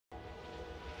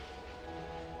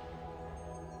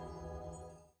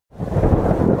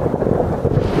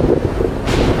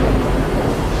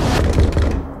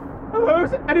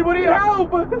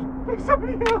help!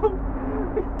 Somebody help!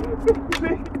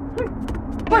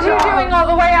 What are you doing all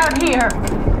the way out here?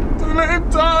 Don't let him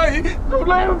die! Don't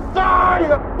let him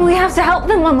die! We have to help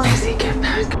them, Mama. Lizzie, get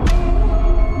back.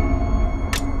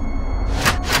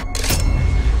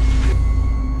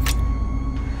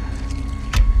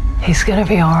 He's gonna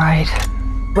be all right.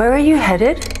 Where are you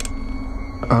headed?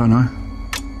 Oh, no.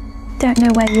 Don't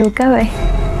know where you're going.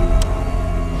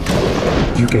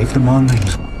 You gave them our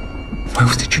names. What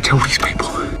else did you tell these people?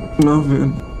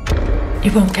 Nothing.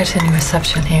 You won't get any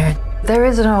reception here. There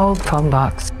is an old phone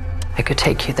box. I could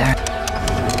take you there.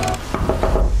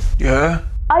 Yeah?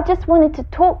 I just wanted to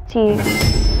talk to you.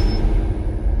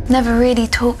 Never really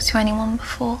talked to anyone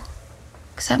before,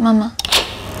 except Mama.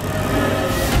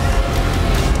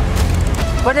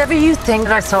 Whatever you think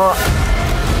I saw,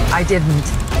 I didn't.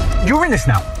 You're in this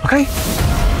now, okay?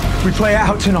 We play it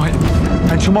out tonight,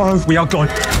 and tomorrow we are gone.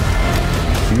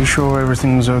 Are you sure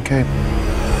everything's okay?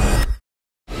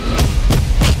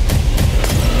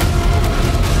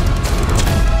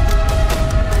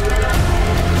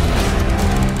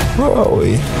 Where are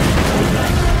we?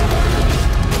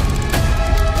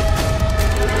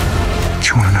 Do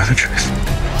you want to know the truth?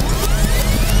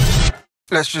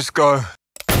 Let's just go.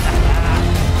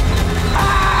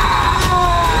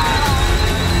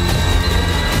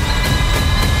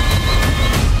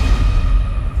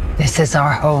 This is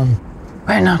our home.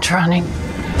 We're not running.